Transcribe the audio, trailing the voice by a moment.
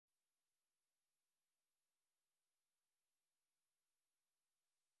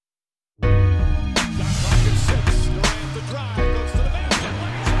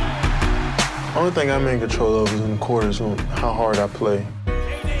Only thing I'm in control of is in the court is how hard I play. I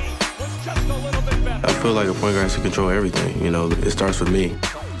feel like a point guard has to control everything. You know, it starts with me.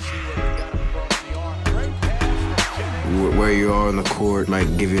 Where you are on the court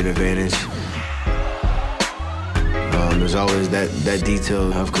might give you an advantage. There's always that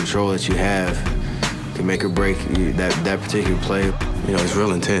detail of control that you have can make or break that particular play. You know, it's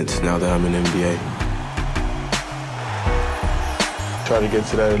real intense now that I'm in the NBA. Try to get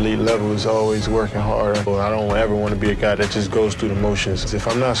to that elite level is always working hard. I don't ever want to be a guy that just goes through the motions. If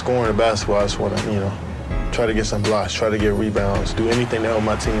I'm not scoring the basketball, I just want to, try to get some blocks, try to get rebounds, do anything to help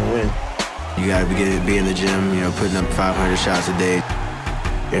my team win. You got to be in the gym, putting up 500 shots a day.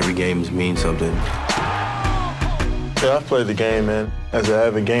 Every game means something. Yeah, I've played the game, man. As an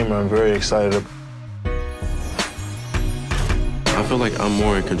avid gamer, I'm very excited. I feel like I'm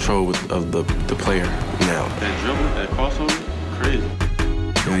more in control of the player now. That dribble, that crossover, crazy.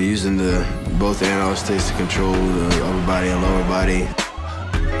 Using both analog sticks to control the upper body and lower body.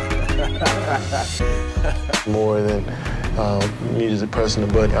 More than me just pressing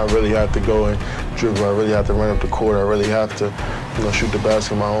the button. I really have to go and dribble. I really have to run up the court. I really have to shoot the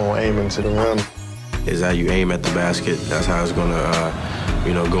basket my own, aim into the rim. Is how you aim at the basket. That's how it's gonna,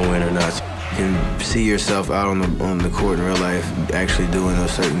 go in or not. You can see yourself out on the court in real life actually doing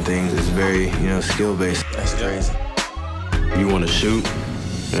those certain things. It's very, skill-based. That's crazy. You want to shoot,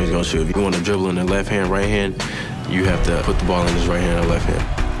 he's gonna shoot. If you want to dribble in the left hand, right hand, you have to put the ball in his right hand or left hand.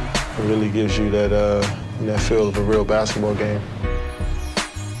 It really gives you that feel of a real basketball game.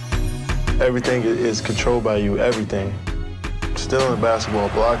 Everything is controlled by you, everything. Still in basketball,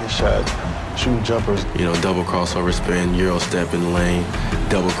 blocking shots, shooting jumpers. Double crossover spin, Euro step in the lane,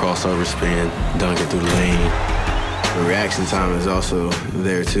 double crossover spin, dunking through the lane. The reaction time is also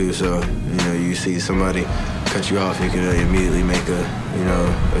there too, so you see somebody cut you off, you can immediately make a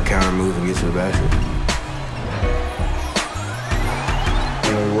counter move and get to the basket.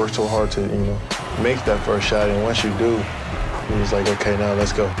 You work so hard to make that first shot, and once you do, it's like, okay, now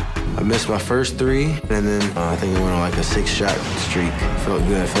let's go. I missed my first three, and then I think I went on like a 6-shot streak. Felt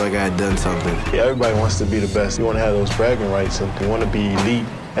good. I felt like I had done something. Yeah, everybody wants to be the best. You want to have those bragging rights, and you want to be elite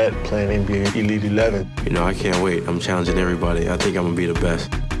at playing NBA Elite 11. I can't wait. I'm challenging everybody. I think I'm going to be the best.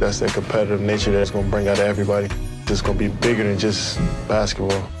 That's that competitive nature that's going to bring out everybody. It's going to be bigger than just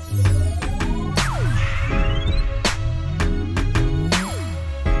basketball.